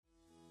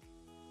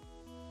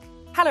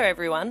Hello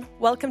everyone,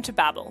 welcome to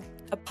Babble,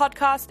 a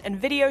podcast and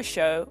video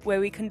show where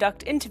we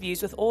conduct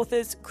interviews with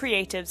authors,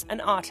 creatives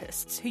and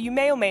artists who you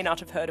may or may not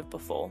have heard of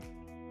before.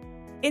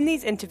 In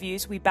these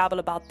interviews, we babble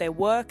about their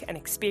work and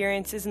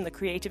experiences in the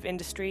creative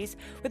industries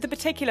with a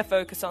particular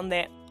focus on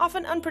their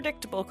often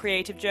unpredictable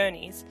creative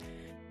journeys.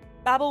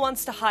 Babble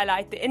wants to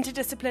highlight the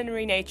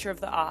interdisciplinary nature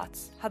of the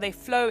arts, how they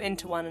flow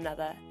into one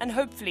another, and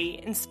hopefully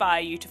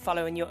inspire you to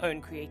follow in your own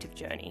creative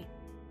journey.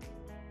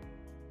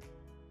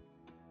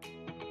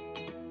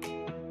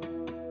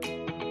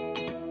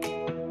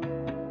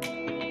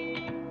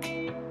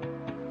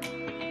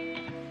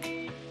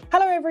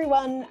 Hello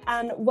everyone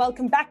and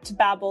welcome back to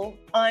Babble.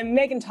 I'm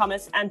Megan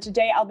Thomas and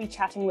today I'll be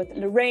chatting with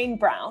Lorraine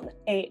Brown,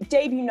 a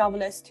debut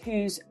novelist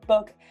whose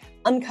book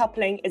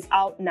Uncoupling is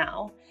out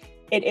now.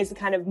 It is a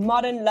kind of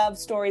modern love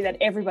story that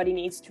everybody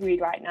needs to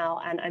read right now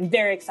and I'm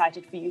very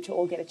excited for you to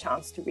all get a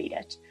chance to read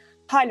it.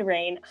 Hi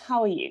Lorraine,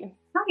 how are you?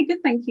 Hi, good,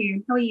 thank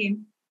you. How are you?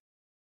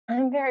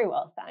 I'm very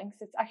well, thanks.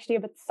 It's actually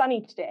a bit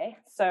sunny today,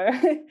 so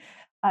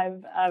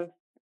I've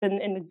been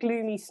in the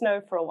gloomy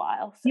snow for a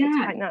while, so it's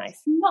quite nice.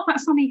 It's not that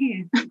sunny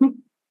here.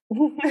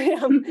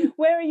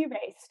 Where are you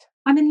based?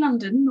 I'm in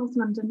London, North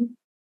London.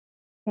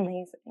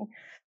 Amazing.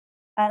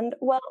 And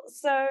well,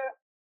 so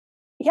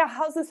yeah,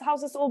 how's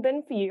this all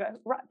been for you?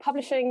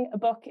 Publishing a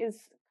book is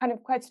kind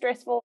of quite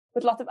stressful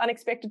with lots of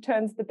unexpected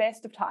turns at the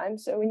best of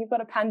times. So when you've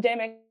got a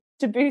pandemic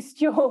to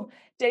boost your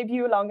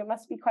debut along, it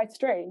must be quite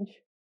strange.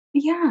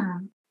 Yeah,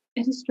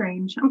 it is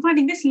strange. I'm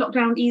finding this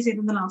lockdown easier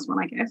than the last one,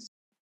 I guess.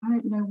 I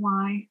don't know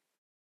why.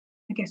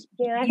 I guess.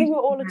 Yeah, I think we're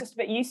all just a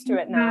bit used to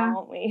it now,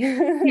 aren't we?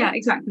 Yeah,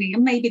 exactly.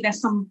 And maybe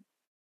there's some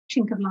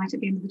chink of light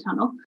at the end of the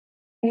tunnel.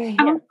 Yeah.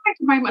 And I'm trying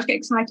to very much get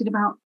excited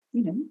about,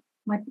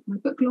 my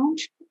book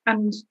launch.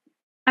 And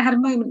I had a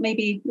moment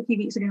maybe a few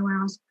weeks ago where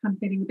I was kind of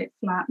feeling a bit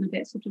flat and a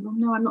bit sort of, oh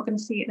no, I'm not going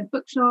to see it at a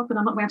bookshop and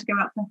I'm not going to go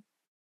out for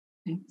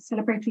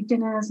celebratory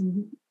dinners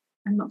and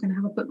I'm not going to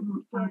have a book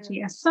launch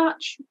party as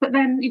such. But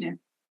then,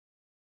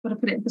 got to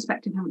put it in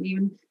perspective, haven't you?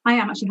 And I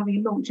am actually having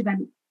a launch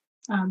event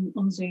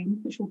on Zoom,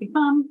 which will be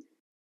fun.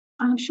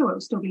 I'm sure it will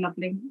still be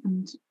lovely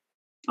and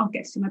I'll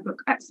get to see my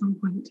book at some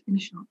point in a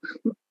shop.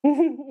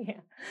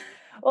 Yeah.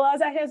 Well,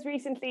 as I was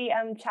recently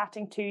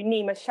chatting to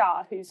Nima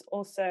Shah, who's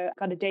also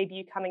got a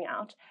debut coming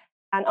out,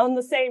 and on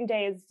the same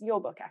day as your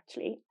book,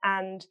 actually.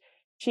 And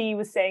she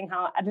was saying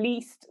how, at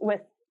least with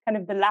kind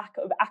of the lack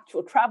of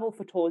actual travel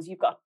for tours, you've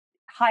got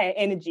higher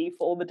energy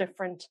for all the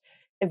different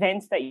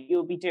events that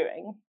you'll be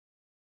doing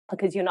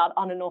because you're not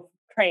on and off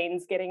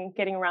trains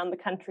getting around the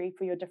country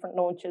for your different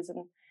launches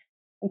and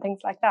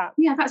things like that.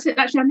 Yeah, that's it.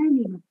 Actually, I know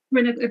Nima.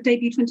 We're in a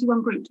Debut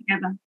 21 group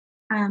together.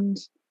 And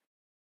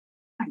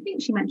I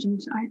think she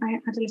mentioned, I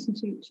had to listen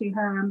to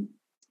her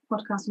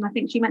podcast, and I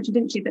think she mentioned,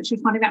 didn't she, that she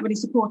was finding that really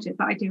supportive,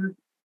 that idea of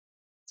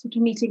sort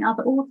of meeting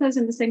other authors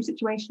in the same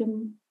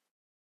situation,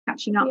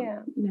 catching up,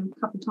 a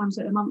couple of times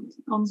a month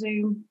on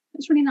Zoom.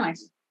 It's really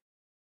nice.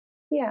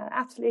 Yeah,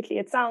 absolutely.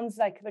 It sounds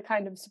like the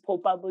kind of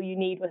support bubble you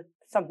need with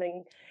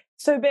something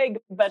so big,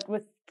 but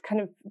with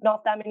kind of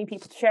not that many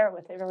people to share it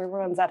with if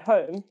everyone's at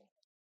home.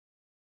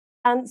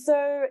 And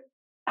so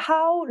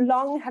how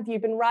long have you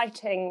been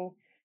writing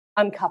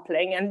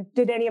Uncoupling, and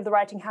did any of the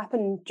writing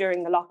happen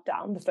during the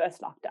lockdown, the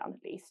first lockdown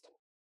at least?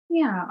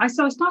 Yeah, I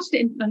started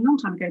it a long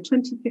time ago,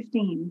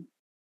 2015,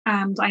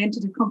 and I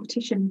entered a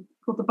competition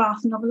called the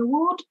Bath Novel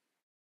Award,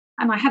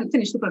 and I hadn't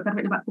finished the book. I'd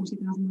written about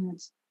 40,000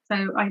 words.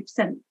 So I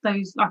sent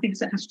those, I think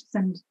I had to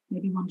send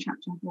maybe one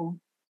chapter or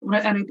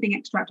an opening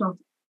extract of,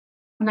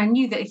 and I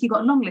knew that if you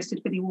got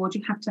longlisted for the award,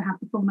 you had to have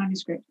the full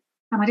manuscript.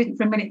 And I didn't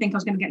for a minute think I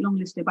was going to get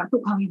longlisted, but I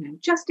thought,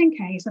 just in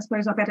case, I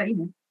suppose I better,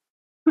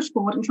 push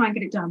forward and try and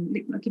get it done,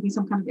 give me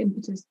some kind of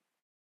impetus.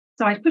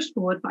 So I pushed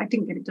forward, but I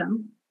didn't get it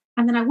done.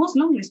 And then I was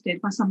longlisted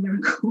by some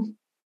miracle.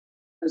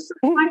 It was so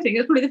exciting.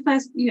 It was probably the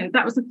first,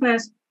 that was the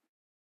first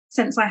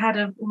sense I had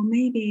of, well,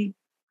 maybe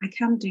I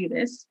can do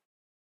this.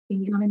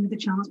 I'm in with a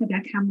chance, maybe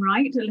I can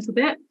write a little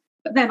bit.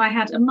 But then I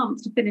had a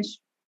month to finish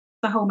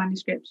the whole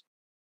manuscript.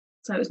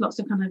 So it was lots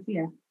of kind of,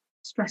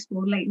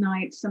 stressful late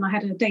nights, and I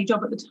had a day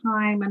job at the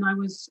time, and I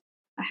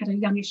had a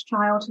youngish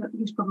child who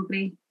was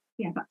probably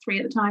about 3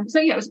 at the time. So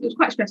it was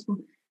quite stressful.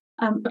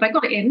 But I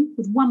got it in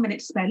with 1 minute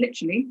to spare,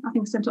 literally. I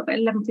think I sent up at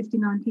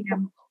 11:59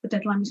 p.m. The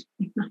deadline was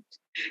midnight.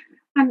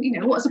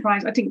 And what a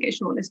surprise! I didn't get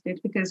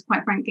shortlisted because,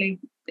 quite frankly,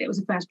 it was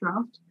a first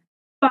draft.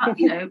 But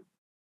that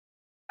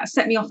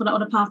set me off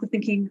on a path of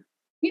thinking,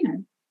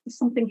 there's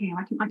something here.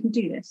 I can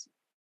do this.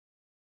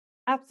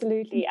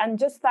 Absolutely, and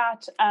just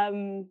that.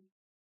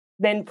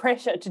 Then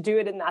pressure to do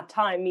it in that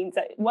time means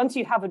that once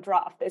you have a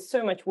draft, there's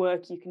so much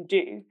work you can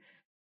do.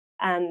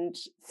 And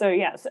so,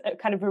 it's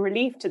kind of a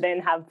relief to then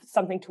have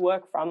something to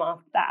work from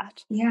after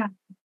that. Yeah.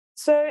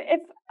 So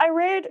if I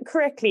read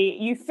correctly,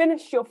 you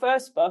finished your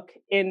first book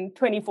in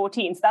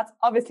 2014. So that's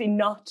obviously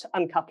not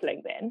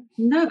Uncoupling then.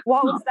 No.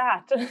 What was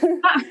that?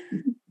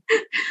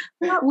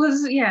 That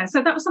was,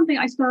 so that was something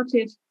I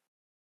started.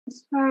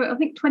 So I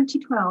think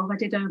 2012, I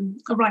did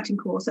a writing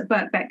course at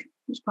Birkbeck,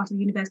 which is part of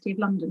the University of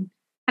London.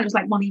 And it was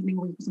like one evening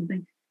a week or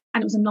something.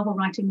 And it was a novel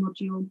writing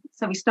module.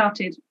 So we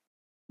started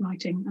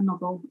writing a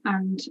novel.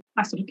 And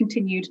I sort of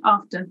continued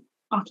after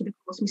the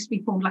course.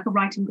 We formed like a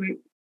writing group.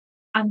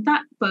 And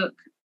that book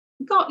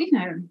got,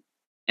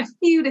 a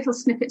few little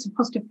snippets of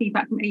positive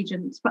feedback from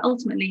agents, but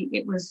ultimately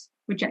it was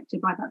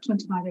rejected by about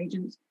 25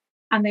 agents.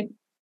 And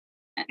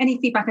any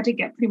feedback I did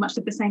get pretty much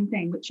said the same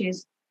thing, which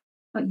is,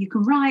 you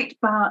can write,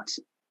 but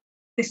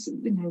this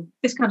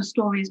kind of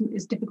story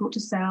is difficult to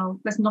sell.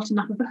 There's not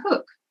enough of a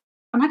hook.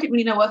 And I didn't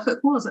really know what a hook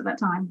was at that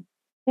time.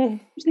 I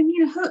was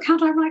thinking, a hook, how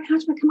do I write? How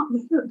do I come up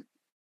with a hook?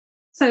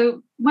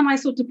 So when I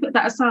sort of put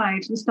that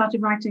aside and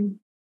started writing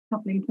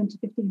properly in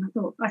 2015,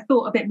 I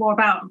thought a bit more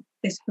about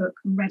this hook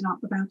and read up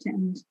about it.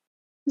 And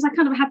because I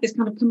kind of had this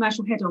kind of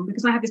commercial head on,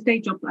 because I had this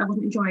day job that I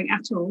wasn't enjoying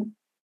at all.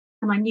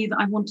 And I knew that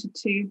I wanted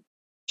to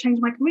change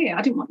my career.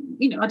 I didn't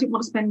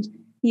want to spend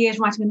years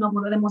writing a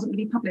novel that then wasn't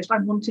going to be published. I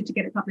wanted to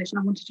get it published, and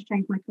I wanted to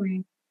change my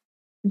career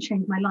and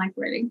change my life,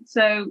 really.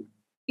 So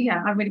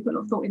yeah, I really put a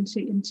lot of thought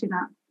into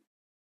that.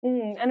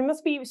 And it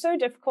must be so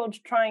difficult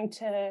trying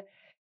to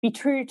be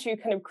true to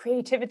kind of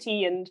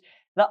creativity and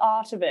the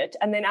art of it,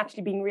 and then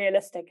actually being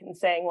realistic and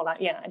saying, well,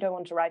 I don't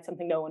want to write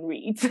something no one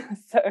reads.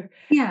 So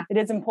yeah, it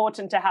is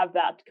important to have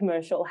that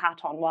commercial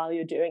hat on while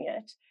you're doing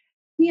it.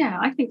 Yeah,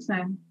 I think so.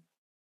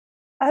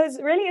 I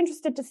was really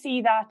interested to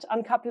see that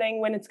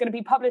Uncoupling, when it's going to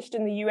be published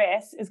in the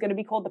US, is going to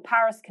be called The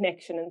Paris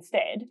Connection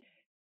instead.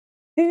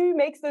 Who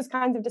makes those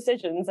kinds of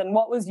decisions, and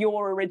what was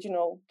your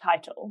original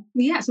title?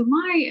 Yeah, so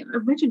my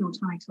original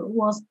title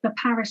was The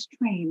Paris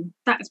Train.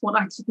 That's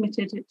what I'd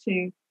submitted it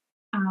to,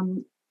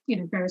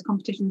 various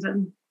competitions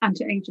and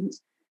to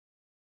agents.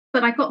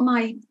 But I got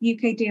my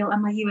UK deal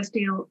and my US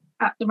deal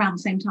at around the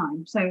same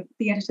time. So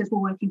the editors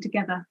were working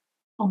together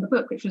on the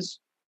book, which was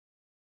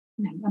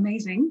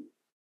amazing.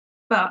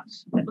 But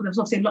there was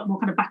obviously a lot more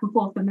kind of back and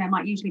forth than there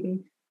might usually be,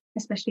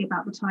 especially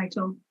about the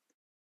title.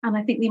 And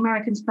I think the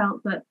Americans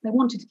felt that they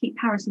wanted to keep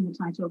Paris in the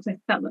title because they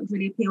felt that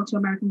really appealed to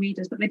American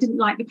readers, but they didn't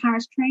like the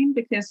Paris Train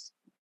because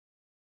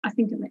I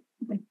think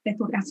they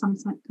thought it had some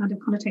kind of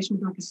connotation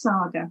with like a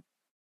saga,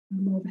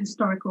 more of a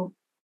historical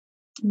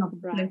novel.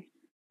 Right. So,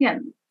 yeah,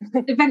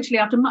 eventually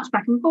after much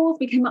back and forth,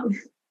 we came up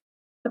with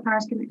The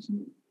Paris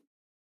Connection.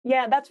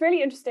 Yeah, that's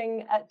really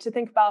interesting to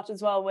think about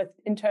as well,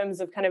 in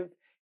terms of kind of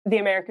the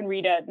American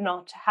reader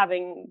not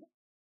having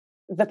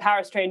the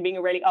Paris train being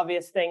a really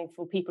obvious thing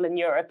for people in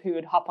Europe who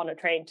would hop on a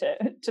train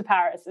to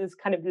Paris is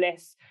kind of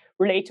less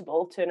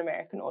relatable to an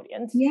American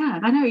audience. Yeah,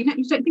 I know. You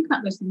don't think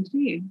about those things, do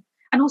you?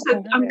 And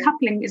also,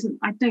 uncoupling isn't,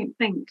 I don't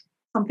think,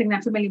 something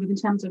they're familiar with in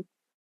terms of,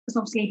 because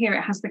obviously here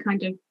it has the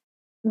kind of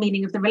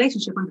meaning of the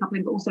relationship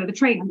uncoupling, but also the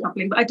train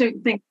uncoupling. But I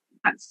don't think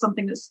that's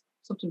something that's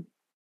sort of...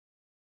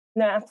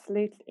 No,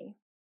 absolutely.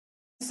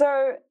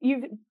 So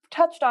you've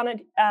touched on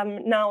it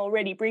now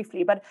already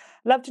briefly, but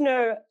I'd love to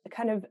know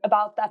kind of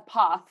about that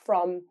path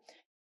from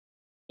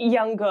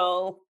young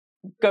girl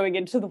going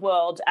into the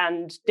world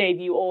and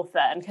debut author,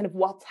 and kind of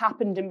what's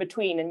happened in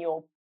between in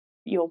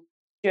your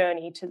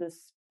journey to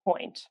this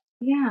point.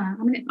 Yeah,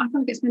 I mean, I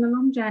feel like it's been a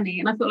long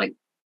journey, and I feel like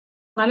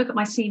when I look at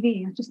my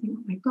CV, I just think,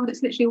 oh my God,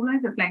 it's literally all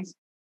over the place.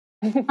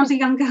 I was a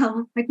young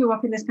girl. I grew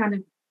up in this kind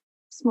of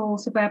small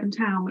suburban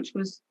town, which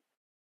was,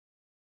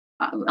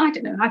 I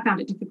don't know, I found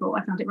it difficult.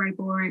 I found it very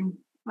boring.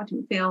 I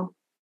didn't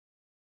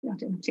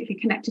particularly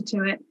connected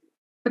to it.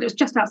 But it was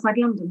just outside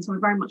London, so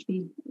I'd very much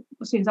be,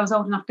 as soon as I was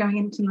old enough, going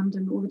into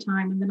London all the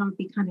time, and then I would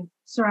be kind of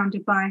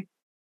surrounded by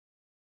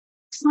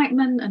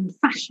excitement and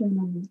fashion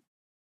and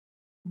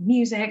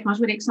music. And I was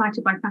really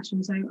excited by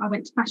fashion, so I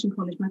went to fashion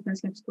college when I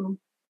first left school,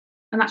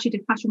 and actually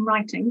did fashion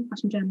writing,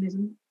 fashion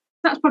journalism.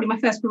 That was probably my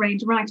first foray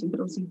into writing,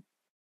 but obviously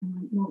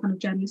in a more kind of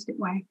journalistic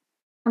way.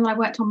 And then I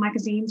worked on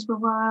magazines for a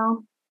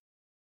while.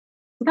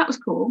 So that was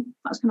cool.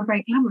 That was kind of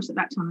very glamorous at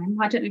that time.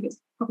 I don't know if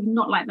it's probably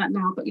not like that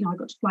now, but I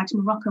got to fly to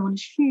Morocco on a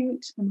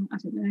shoot, and I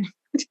don't know,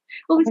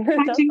 all these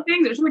exciting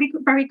things. It was really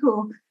very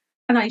cool.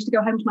 And I used to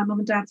go home to my mum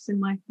and dad's in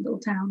my little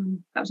town, and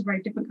that was a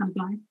very different kind of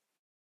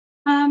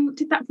life.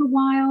 Did that for a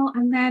while,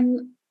 and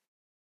then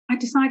I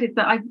decided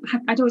that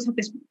I'd always had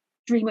this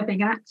dream of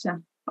being an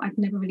actor, but I'd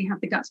never really had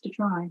the guts to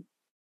try.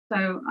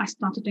 So I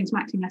started doing some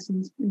acting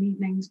lessons in the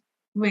evenings.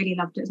 Really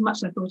loved it as much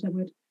as I thought I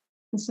would.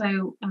 And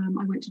so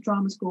I went to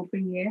drama school for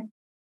a year,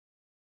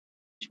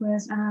 which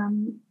was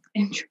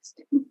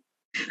interesting.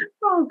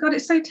 Oh God,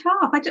 it's so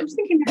tough. I was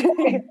thinking,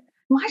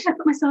 why did I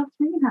put myself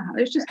through that?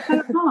 It was just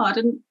so hard,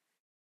 and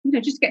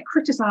just get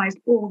criticised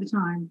all the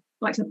time,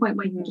 like to the point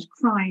where you were just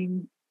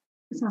crying.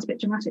 It sounds a bit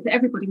dramatic, but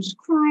everybody was just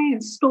crying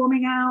and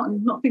storming out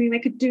and not feeling they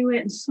could do it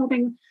and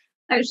sobbing.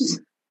 And it was just,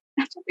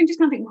 I just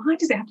kind of think, why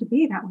does it have to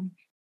be that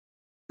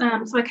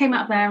way? So I came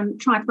out there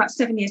and tried for about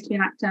 7 years to be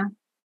an actor.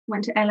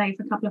 Went to LA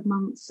for a couple of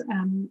months.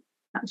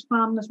 That was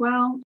fun as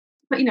well.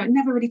 But, it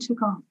never really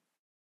took off.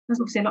 There's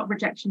obviously a lot of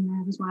rejection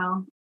there as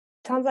well.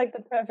 Sounds like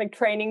the perfect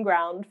training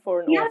ground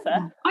for an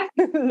author.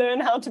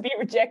 Learn how to be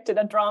rejected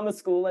at drama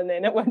school, and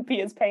then it won't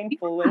be as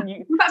painful when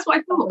you... Well, that's what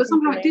I thought, but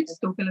somehow it did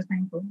still feel as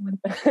painful.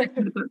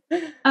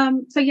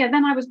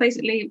 Then I was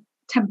basically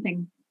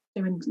temping,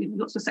 doing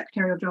lots of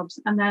secretarial jobs,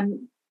 and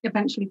then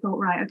eventually thought,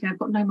 right, okay, I've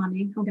got no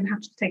money. I'm going to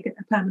have to take a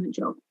permanent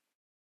job.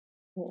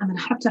 And then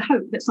I have to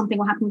hope that something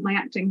will happen with my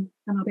acting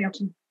and I'll be able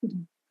to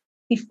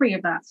be free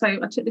of that. So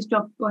I took this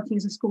job working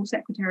as a school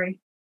secretary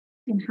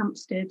in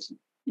Hampstead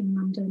in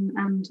London,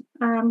 and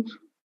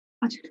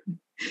I don't know.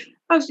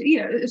 I was,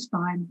 it was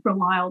fine for a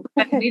while,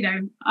 but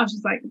then, I was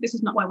just like, this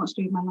is not what I want to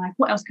do with my life.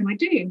 What else can I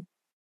do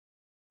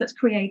that's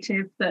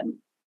creative, that,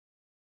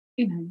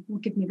 will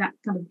give me that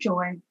kind of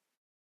joy?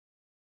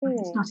 I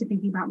started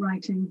thinking about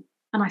writing,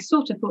 and I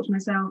sort of thought to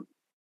myself,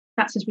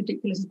 that's as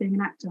ridiculous as being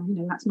an actor.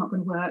 That's not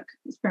going to work.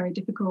 It's very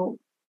difficult.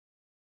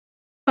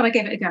 But I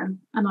gave it a go,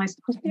 and I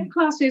started doing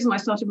classes, and I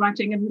started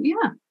writing, and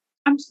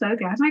I'm so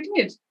glad I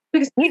did,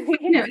 because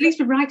at least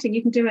with writing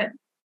you can do it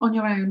on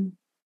your own,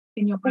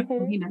 in your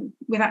own.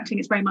 With acting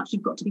it's very much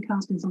you've got to be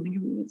cast in something,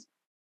 haven't you?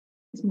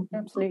 It's more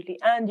absolutely,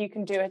 and you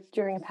can do it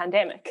during a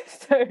pandemic.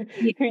 So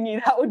who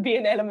knew that would be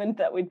an element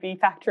that would be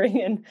factoring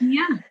in?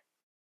 Yeah.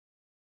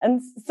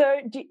 And so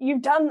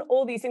you've done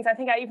all these things. I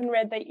think I even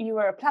read that you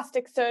were a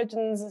plastic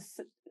surgeon's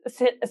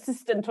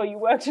assistant, or you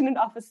worked in an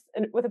office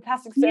with a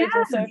plastic surgeon.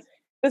 Yeah. So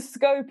the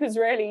scope is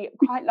really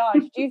quite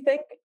large. Do you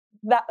think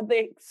that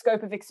the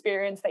scope of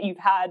experience that you've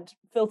had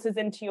filters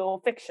into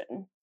your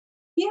fiction?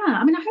 Yeah,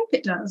 I hope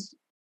it does.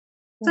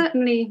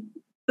 Certainly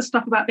the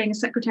stuff about being a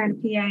secretary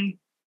and a PA,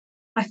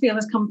 I feel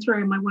has come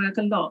through in my work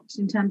a lot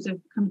in terms of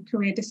kind of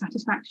career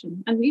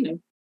dissatisfaction. And,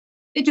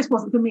 it just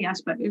wasn't for me, I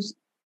suppose.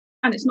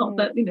 And it's not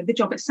that, the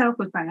job itself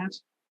was bad,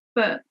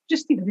 but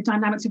just, the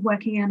dynamics of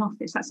working in an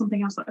office, that's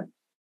something else that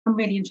I'm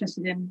really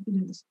interested in,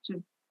 the sort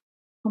of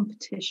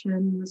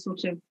competition, the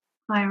sort of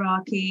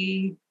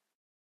hierarchy,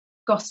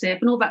 gossip,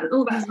 and all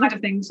that side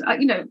of things.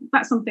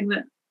 That's something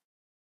that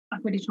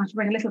I've really tried to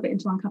bring a little bit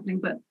into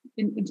Uncoupling, but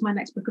into my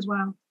next book as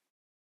well.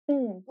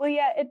 Well,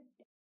 yeah,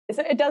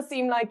 it does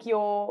seem like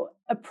your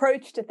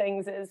approach to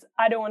things is,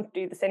 I don't want to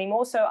do this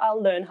anymore, so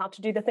I'll learn how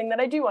to do the thing that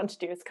I do want to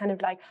do. It's kind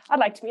of like, I'd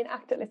like to be an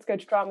actor, let's go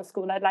to drama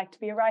school. I'd like to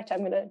be a writer,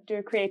 I'm going to do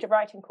a creative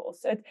writing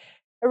course. So it's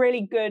a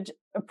really good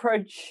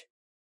approach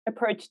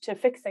to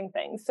fixing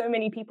things. So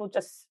many people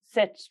just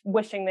sit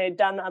wishing they'd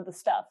done other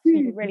stuff. So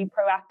you're really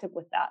proactive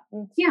with that.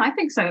 Yeah, I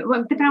think so.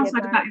 Well, the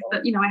downside of that is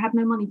that, I had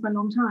no money for a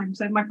long time.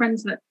 So my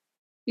friends that,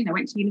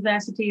 went to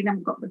university,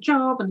 then got the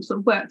job and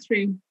sort of worked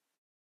through,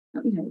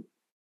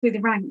 through the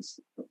ranks.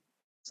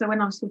 So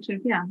when I was sort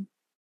of,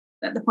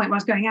 at the point where I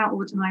was going out all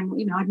the time,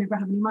 I'd never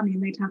have any money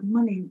and they'd have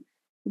money,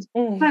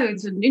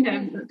 clothes and,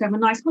 go on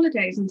nice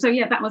holidays. And so,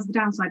 that was the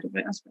downside of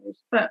it, I suppose.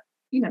 But,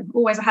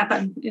 always I had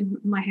that in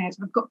my head.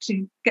 I've got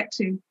to get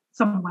to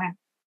somewhere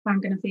where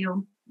I'm going to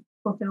feel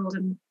fulfilled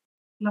and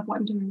love what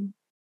I'm doing.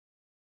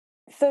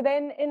 So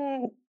then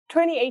in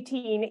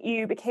 2018,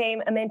 you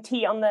became a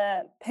mentee on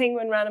the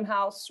Penguin Random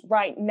House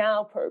Right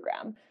Now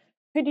program.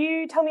 Could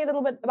you tell me a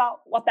little bit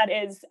about what that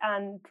is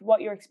and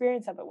what your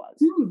experience of it was?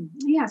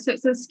 Yeah, so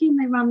it's a scheme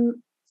they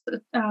run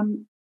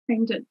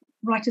aimed at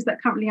writers that are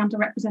currently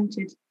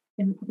underrepresented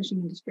in the publishing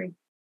industry.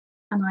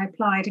 And I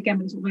applied again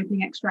with a sort of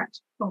opening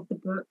extract of the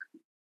book.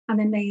 And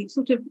then they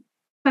sort of,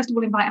 first of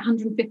all, invite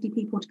 150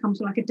 people to come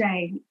to like a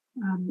day.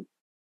 And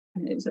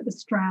it was at the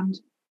Strand,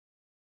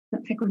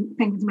 at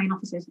Penguin's main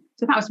offices.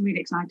 So that was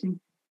really exciting.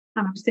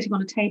 And I was sitting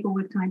on a table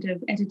with kind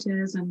of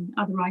editors and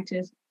other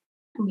writers.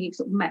 And we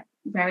sort of met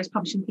various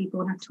publishing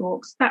people and had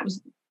talks. That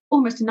was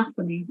almost enough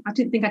for me. I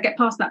didn't think I'd get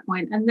past that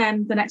point. And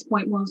then the next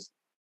point was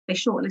they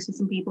shortlisted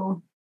some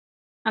people.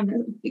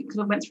 And because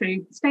I went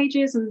through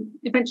stages, and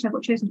eventually I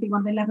got chosen to be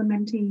one of 11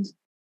 mentees,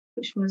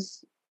 which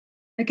was,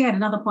 again,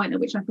 another point at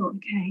which I thought,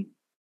 okay,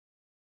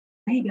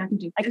 maybe I can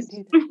do this.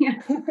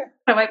 Yeah. So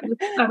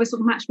I was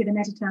sort of matched with an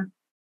editor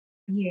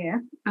a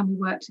year, and we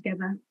worked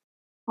together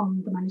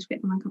on the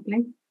manuscript and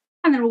Uncoupling.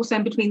 And then also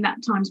in between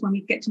that times when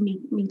we get to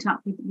meet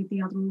up with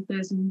the other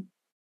authors and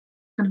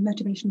kind of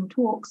motivational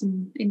talks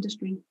and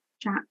industry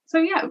chat. So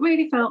it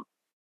really felt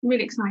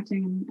really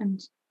exciting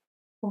and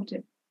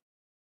supportive.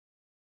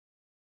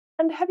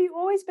 And have you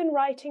always been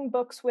writing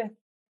books with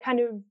kind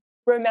of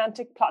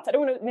romantic plots? I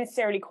don't want to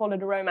necessarily call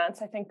it a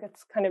romance. I think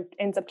it's kind of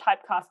ends up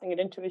typecasting it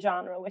into a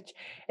genre, which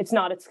it's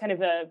not. It's kind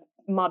of a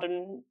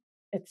modern,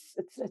 it's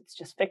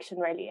just fiction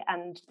really,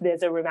 and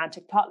there's a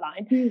romantic plot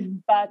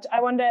line. But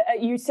I wonder,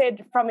 you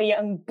said from a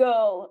young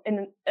girl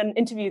in an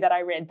interview that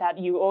I read that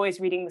you were always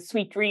reading the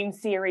Sweet Dreams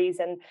series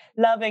and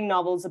loving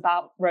novels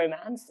about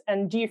romance.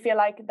 And do you feel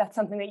like that's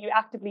something that you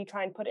actively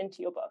try and put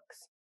into your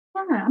books?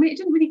 Yeah, it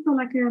didn't really feel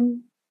like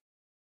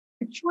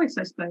a choice,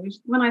 I suppose.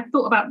 When I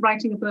thought about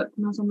writing a book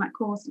when I was on that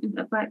course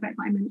back that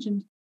I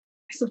mentioned,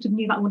 I sort of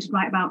knew that I wanted to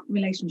write about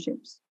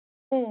relationships.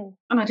 And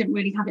I didn't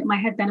really have it in my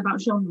head then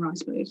about genre, I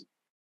suppose.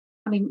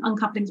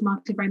 Uncoupling is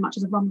marketed very much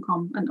as a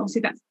rom-com, and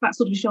obviously that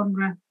sort of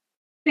genre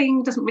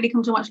thing doesn't really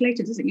come till much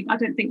later, does it? I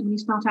don't think when you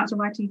start out as a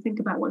writer, you think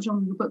about what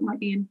genre your book might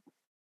be in.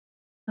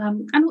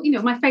 And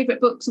my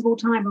favourite books of all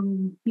time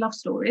are love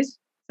stories.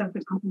 So, for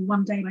example,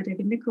 One Day by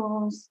David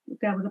Nichols, The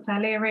Girl with a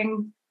Pearl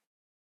Earring,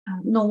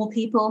 Normal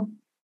People.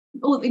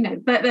 All they're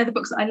the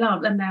books that I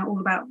love, and they're all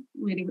about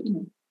really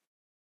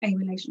a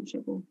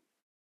relationship. So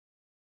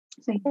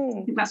I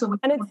think that's all.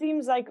 And it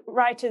seems like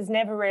writers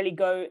never really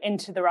go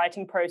into the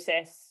writing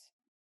process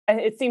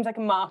it seems like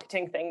a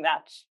marketing thing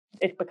that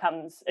it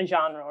becomes a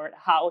genre, or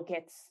how it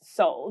gets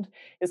sold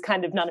is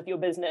kind of none of your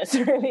business,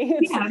 really.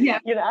 Yeah.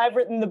 You know, I've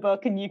written the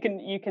book, and you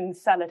can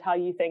sell it how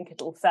you think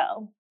it'll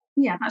sell.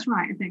 Yeah, that's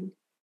right. I think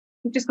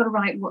you've just got to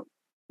write what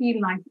you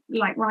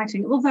like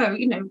writing. Although,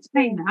 you know,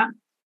 saying that,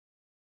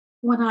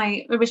 when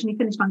I originally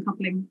finished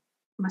Uncoupling,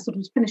 and I sort of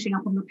was finishing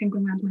up on the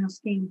Penguin Random House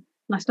scheme,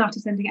 and I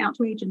started sending it out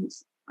to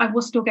agents, I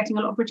was still getting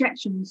a lot of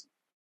rejections.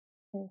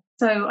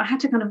 So I had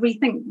to kind of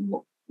rethink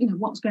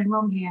what's going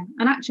wrong here.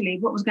 And actually,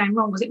 what was going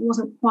wrong was it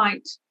wasn't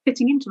quite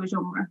fitting into a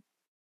genre.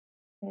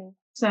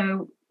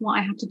 So what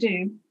I had to do,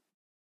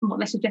 and what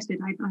they suggested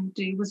I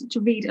do, was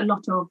to read a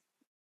lot of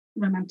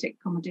romantic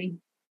comedy.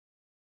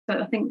 So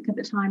I think at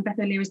the time, Beth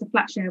O'Leary's The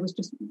Flat Share was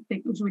just big,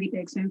 it was really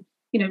big. So,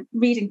 you know,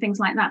 reading things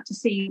like that to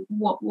see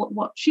what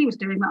she was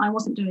doing that I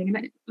wasn't doing.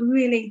 And it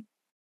really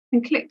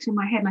clicked in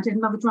my head. And I did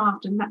another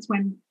draft, and that's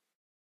when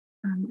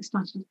I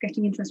started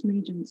getting interest from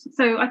agents.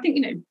 So I think,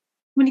 you know,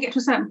 when you get to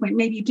a certain point,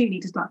 maybe you do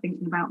need to start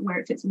thinking about where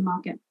it fits in the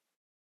market.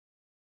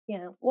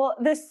 Yeah. Well,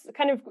 this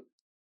kind of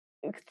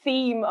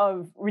theme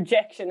of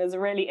rejection is a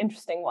really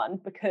interesting one,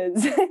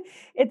 because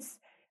it's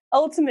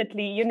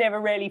ultimately you're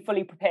never really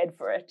fully prepared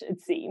for it. It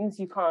seems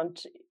you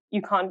can't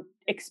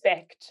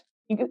expect,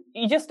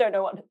 you just don't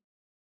know what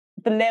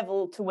the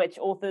level to which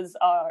authors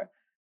are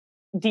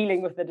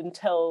dealing with it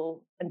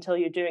until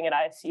you're doing it,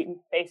 I assume,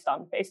 based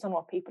on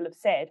what people have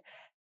said.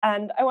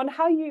 And I wonder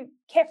how you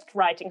kept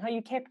writing, how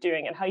you kept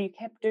doing it, how you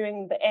kept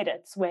doing the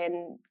edits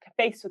when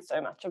faced with so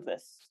much of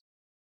this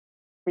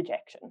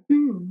rejection.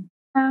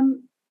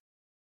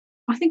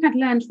 I think I'd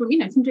learned from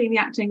doing the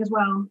acting as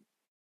well,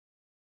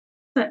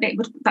 that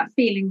that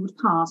feeling would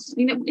pass.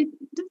 You know, it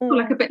does feel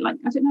like a bit like,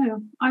 I don't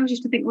know, I always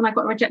used to think when I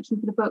got a rejection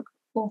for the book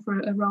or for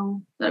a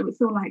role, that it would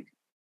feel like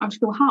I would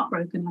feel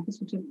heartbroken, like a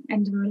sort of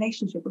end of a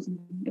relationship or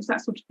something. It was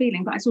that sort of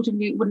feeling, but I sort of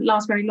knew it wouldn't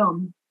last very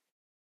long.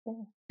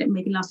 It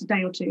maybe last a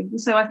day or two.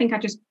 So I think I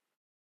just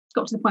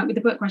got to the point with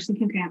the book where I was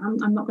thinking, okay,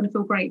 I'm not going to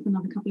feel great for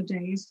another couple of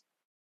days.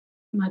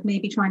 And I'd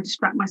maybe try and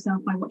distract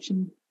myself by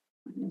watching,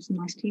 I don't know, some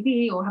nice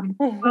TV or having,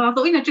 well, I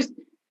thought, just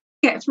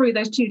get through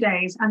those 2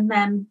 days, and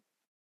then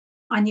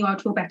I knew I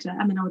would feel better,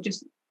 and then I would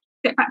just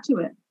get back to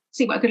it,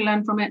 see what I could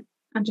learn from it,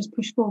 and just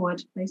push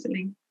forward,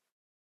 basically.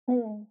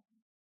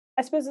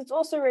 I suppose it's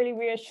also really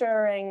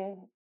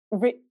reassuring,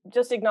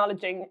 just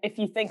acknowledging, if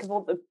you think of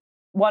all the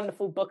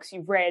wonderful books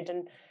you've read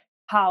and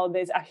how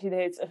there's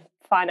a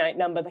finite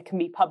number that can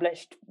be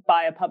published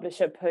by a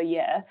publisher per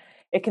year.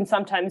 It can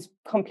sometimes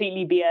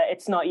completely be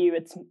it's not you,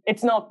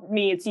 it's not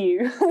me, it's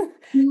you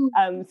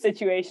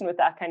situation with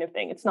that kind of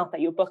thing. It's not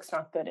that your book's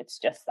not good, it's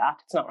just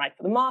that it's not right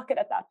for the market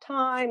at that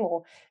time,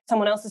 or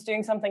someone else is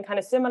doing something kind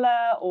of similar,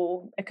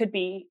 or it could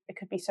be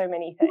so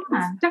many things.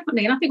 Yeah,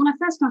 definitely. And I think when I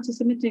first started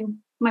submitting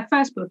my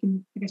first book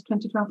in, I guess,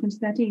 2012,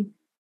 2013,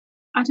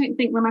 I don't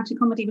think romantic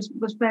comedy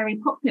was very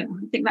popular.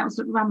 I think that was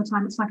around the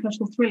time that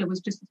psychological thriller was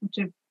just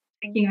sort of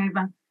taking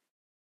over.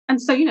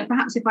 And so,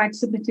 perhaps if I'd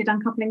submitted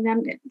Uncoupling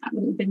then, that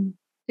wouldn't have been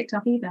picked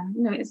up either.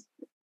 There's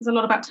a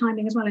lot about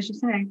timing as well, as you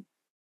say.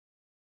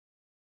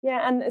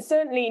 Yeah, and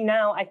certainly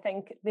now I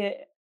think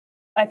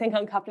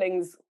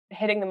Uncoupling's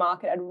hitting the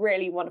market at a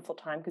really wonderful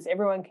time, because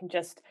everyone can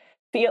just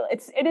feel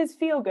it is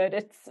feel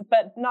good.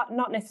 But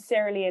not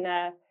necessarily in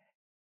a.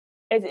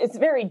 It's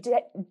very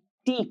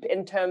deep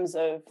in terms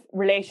of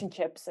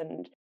relationships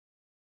and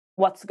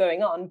what's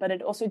going on, but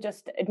it also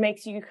it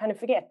makes you kind of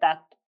forget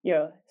that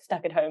you're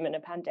stuck at home in a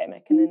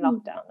pandemic and in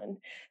lockdown,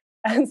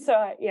 and so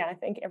I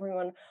think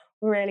everyone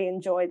will really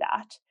enjoy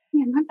that.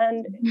 Yeah.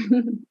 And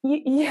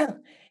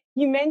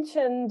you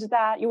mentioned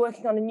that you're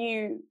working on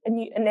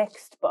a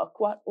next book.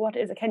 What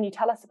is it? Can you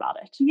tell us about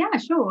it? Yeah,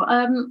 sure.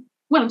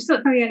 Well, I'm still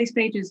at very early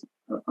stages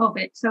of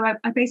it, so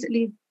I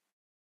basically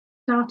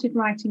started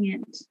writing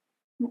it,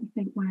 I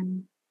think,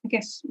 when, I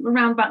guess,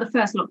 around about the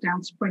first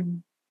lockdown,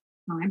 spring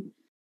time.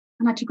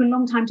 And I took a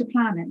long time to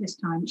plan it this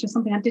time, which is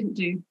something I didn't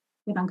do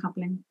with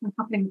Uncoupling.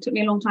 Uncoupling took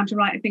me a long time to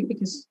write, I think,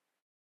 because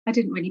I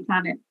didn't really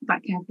plan it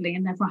that carefully,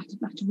 and therefore I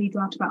had to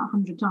redraft about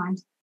 100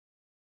 times.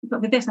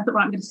 But with this, I thought,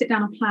 right, I'm going to sit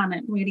down and plan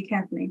it really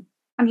carefully.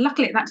 And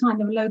luckily at that time,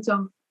 there were loads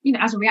of,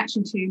 as a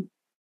reaction to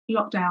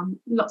lockdown,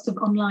 lots of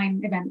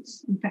online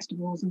events and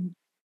festivals. And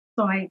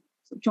so I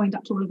sort of joined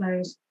up to all of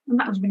those. And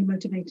that was really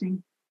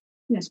motivating,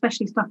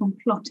 especially stuff on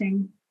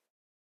plotting.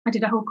 I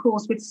did a whole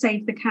course with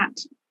Save the Cat,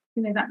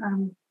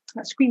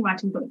 that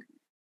screenwriting book.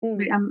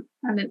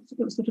 And it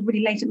was sort of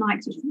really late at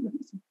night, because it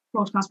was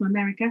broadcast from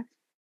America.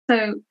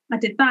 So I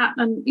did that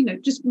and,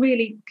 just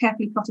really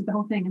carefully plotted the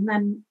whole thing. And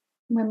then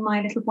when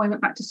my little boy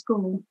went back to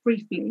school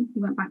briefly, he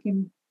went back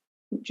in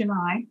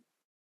July,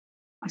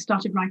 I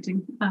started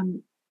writing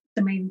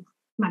the main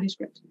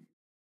manuscript.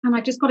 And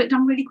I just got it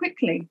done really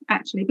quickly,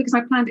 actually, because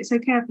I planned it so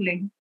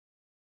carefully.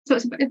 So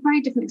it's a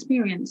very different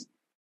experience.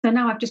 So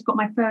now I've just got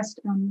my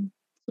first sort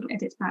of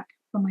edits back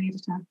from my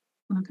editor,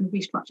 and I'm kind of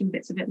restructuring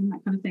bits of it and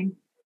that kind of thing.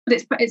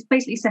 But it's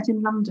basically set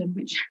in London,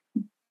 which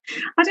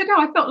I don't know.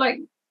 I felt like,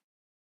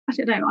 I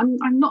don't know.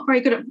 I'm not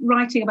very good at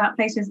writing about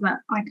places that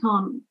I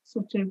can't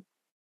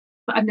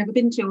that I've never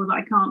been to or that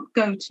I can't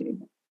go to.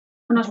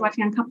 when I was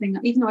writing Uncoupling,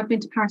 even though I'd been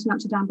to Paris and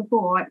Amsterdam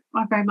before,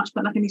 I very much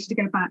felt like I needed to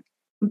go back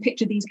and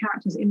picture these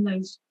characters in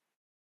those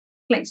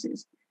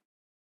places.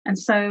 And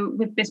so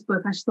with this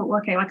book, I just thought, well,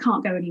 okay, I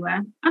can't go anywhere.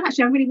 And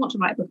actually, I really want to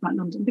write a book about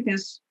London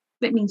because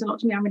it means a lot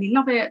to me. I really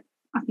love it.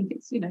 I think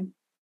it's, it's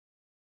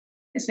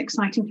an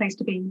exciting place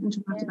to be and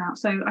to write about.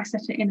 So I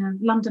set it in a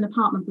London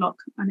apartment block,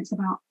 and it's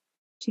about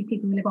two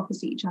people who live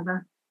opposite each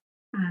other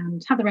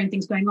and have their own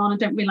things going on and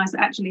don't realise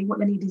that actually what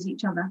they need is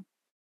each other.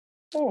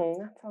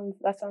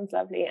 That sounds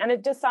lovely. And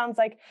it just sounds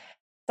like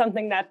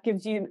something that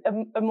gives you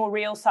a more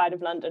real side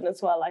of London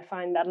as well. I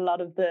find that a lot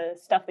of the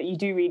stuff that you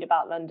do read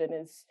about London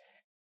is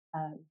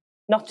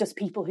not just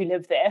people who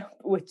live there,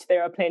 which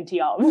there are plenty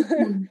of.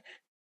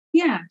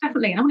 Yeah,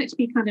 definitely. And I want it to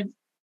be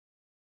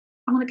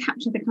I want to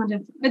capture the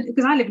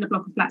because I live in a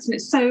block of flats and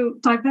it's so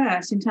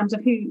diverse in terms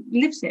of who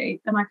lives here.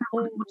 And I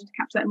wanted to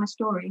capture that in my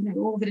story,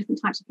 all the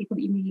different types of people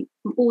that you meet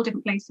from all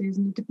different places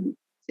and different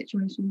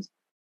situations.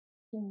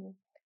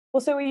 Well,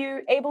 so were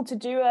you able to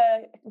do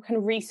a kind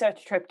of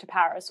research trip to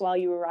Paris while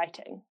you were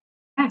writing?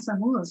 Yes, I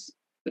was,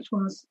 which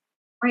was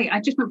great.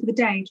 I just went for the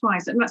day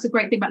twice. And that's the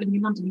great thing about living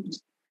in London. You can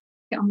just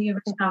get on the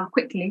Eurostar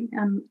quickly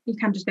and you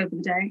can just go for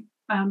the day.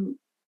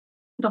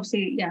 But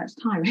obviously, it's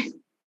tiring.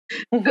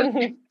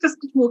 just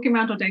walking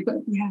around all day. But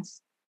yes,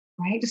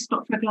 right, just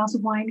stop for a glass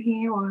of wine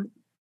here or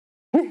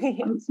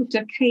sort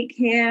of cake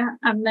here.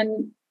 And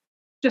then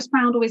just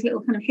found all these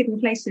little kind of hidden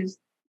places.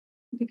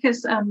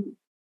 Because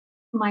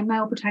my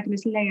male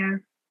protagonist, Leo,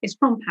 is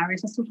from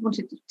Paris, I sort of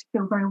wanted to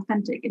feel very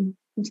authentic in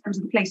terms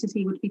of the places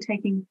he would be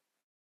taking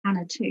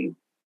Anna to.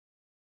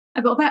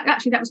 But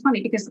that was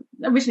funny because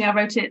originally I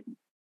wrote it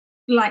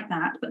like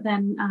that, but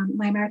then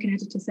my American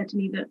editor said to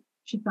me that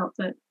she felt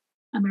that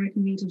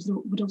American readers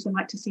would also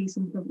like to see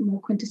some of the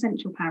more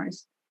quintessential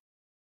Paris.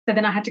 So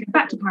then I had to go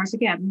back to Paris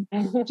again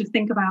to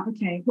think about,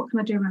 okay, what can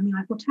I do around the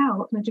Eiffel Tower?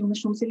 What can I do on the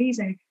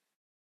Champs-Élysées?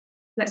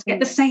 Let's get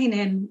the Seine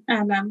in.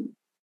 And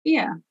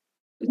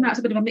now it's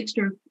a bit of a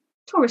mixture of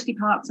touristy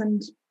parts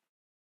and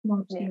more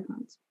obscure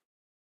parts.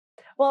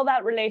 Well,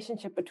 that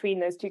relationship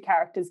between those two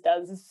characters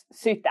does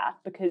suit that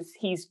because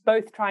he's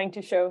both trying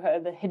to show her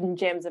the hidden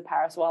gems of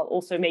Paris while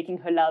also making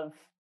her love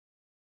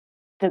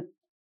the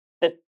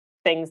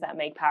things that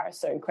make Paris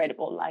so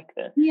incredible, like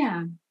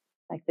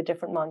the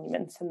different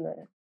monuments and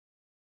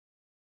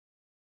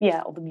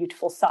all the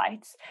beautiful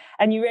sights.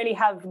 And you really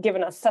have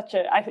given us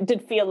I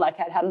did feel like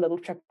I'd had a little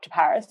trip to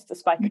Paris,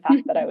 despite the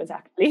fact that I was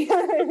actually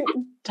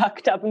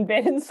tucked up in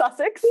bed in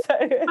Sussex.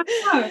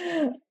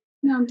 So.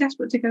 No, I'm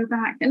desperate to go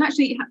back. And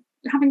actually,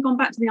 having gone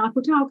back to the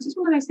Eiffel Tower, because it's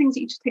one of those things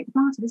that you just take for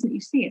granted, isn't it? You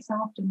see it so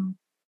often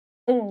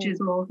on pictures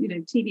or,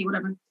 TV,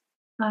 whatever.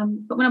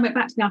 But when I went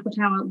back to the Eiffel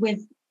Tower with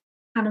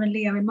Anna and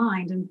Leo in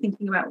mind and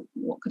thinking about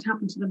what could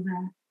happen to them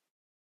there,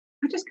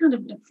 I just kind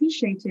of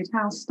appreciated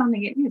how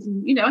stunning it is.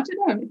 And, I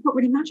don't know, it felt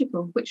really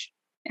magical, which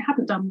it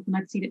hadn't done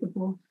when I'd seen it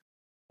before.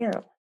 Yeah.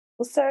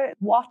 Well, so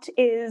what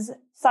is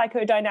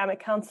psychodynamic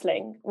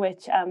counselling,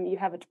 which you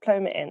have a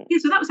diploma in? Yeah,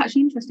 so that was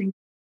actually interesting.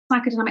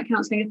 Psychodynamic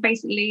counselling is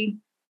basically,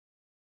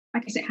 I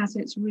guess it has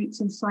its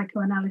roots in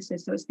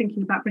psychoanalysis. So it's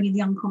thinking about bringing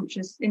the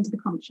unconscious into the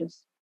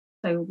conscious.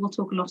 So we'll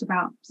talk a lot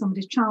about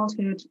somebody's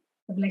childhood,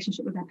 the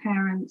relationship with their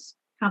parents,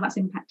 how that's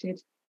impacted,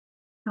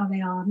 how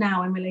they are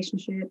now in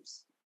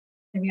relationships,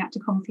 they react to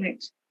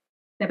conflict,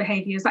 their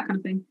behaviours, that kind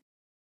of thing.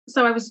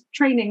 So I was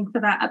training for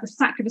that at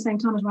exactly the same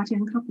time as writing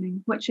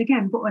Uncoupling, which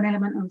again brought an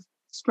element of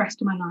stress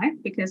to my life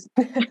because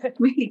I'm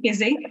really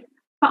busy.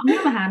 But on the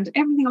other hand,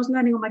 everything I was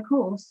learning on my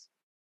course,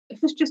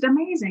 it was just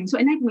amazing. So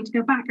it enabled me to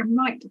go back and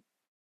write,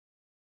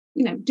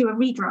 do a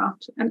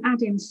redraft and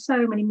add in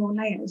so many more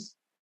layers,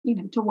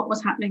 to what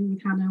was happening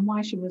with Hannah and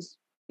why she was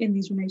in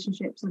these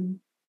relationships and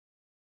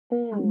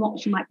what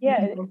she might be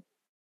doing.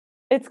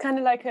 It's kind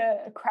of like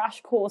a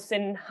crash course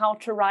in how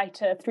to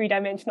write a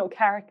three-dimensional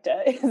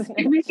character, isn't it?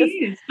 It really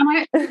is.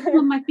 And one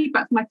of my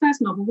feedback for my first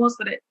novel was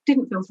that it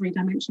didn't feel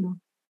three-dimensional.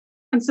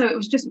 And so it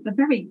was just a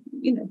very,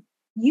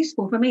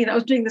 useful for me that I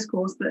was doing this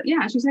course that,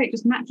 as you say, it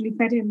just naturally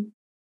fed in.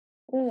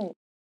 Well,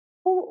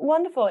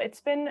 wonderful.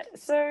 It's been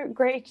so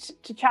great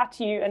to chat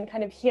to you and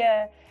kind of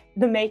hear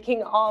the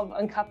making of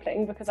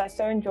Uncoupling because I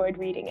so enjoyed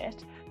reading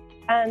it.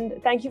 And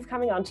thank you for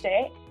coming on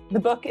today. The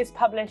book is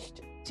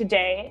published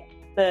today,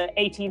 the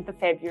 18th of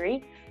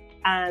February,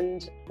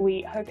 and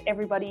we hope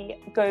everybody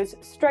goes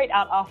straight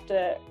out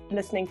after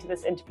listening to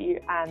this interview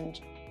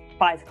and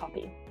buys a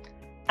copy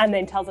and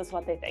then tells us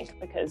what they think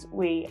because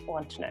we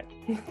want to know.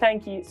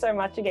 Thank you so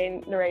much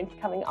again, Lorraine, for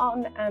coming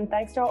on, and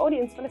thanks to our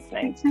audience for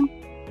listening.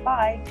 Thanks.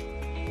 Bye.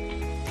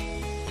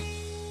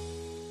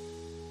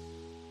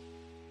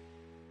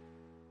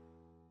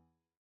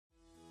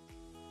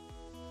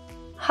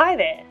 Hi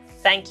there.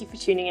 Thank you for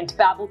tuning into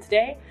Babble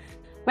today.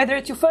 Whether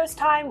it's your first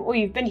time or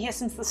you've been here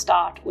since the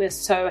start, we're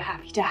so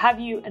happy to have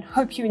you and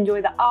hope you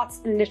enjoy the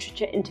arts and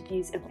literature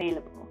interviews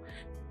available.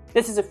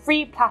 This is a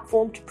free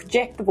platform to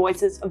project the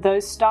voices of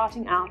those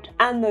starting out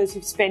and those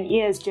who've spent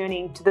years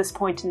journeying to this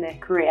point in their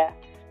career.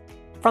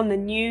 From the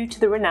new to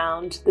the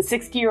renowned, the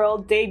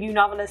 60-year-old debut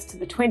novelist to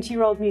the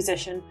 20-year-old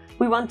musician,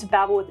 we want to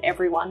babble with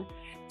everyone.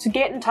 So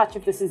get in touch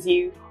if this is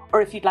you,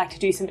 or if you'd like to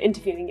do some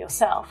interviewing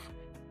yourself.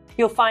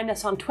 You'll find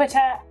us on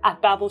Twitter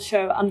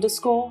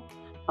 @BabelShow_,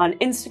 on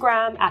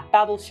Instagram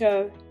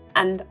 @BabelShow,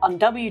 and on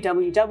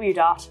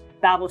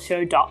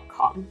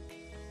www.babelshow.com.